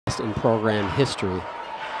in program history.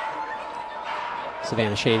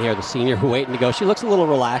 Savannah Schoenherr, the senior, waiting to go. She looks a little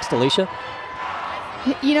relaxed, Alicia.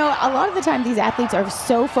 You know, a lot of the time these athletes are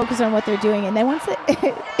so focused on what they're doing, and then once they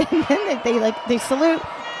salute,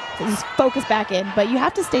 they just focus back in. But you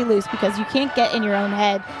have to stay loose because you can't get in your own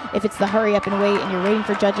head if it's the hurry up and wait and you're waiting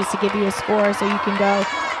for judges to give you a score so you can go.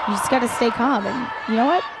 You just got to stay calm. And you know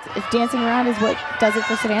what? If dancing around is what does it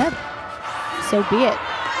for Savannah, so be it.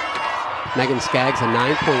 Megan Skaggs a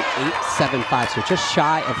 9.875, so just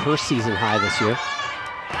shy of her season high this year.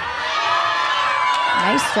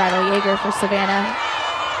 Nice straddle Jaeger for Savannah.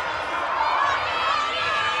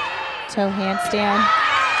 Toe handstand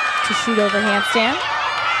to shoot over handstand.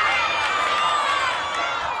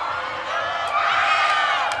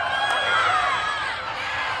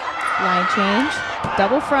 Line change,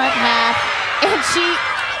 double front half, and she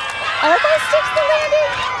almost sticks the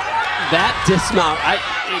landing. That dismount,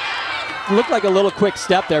 it looked like a little quick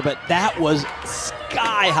step there, but that was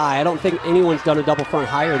sky high. I don't think anyone's done a double front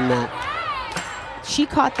higher than that. She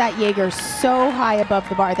caught that Jaeger so high above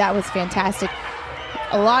the bar. That was fantastic.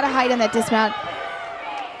 A lot of height on that dismount.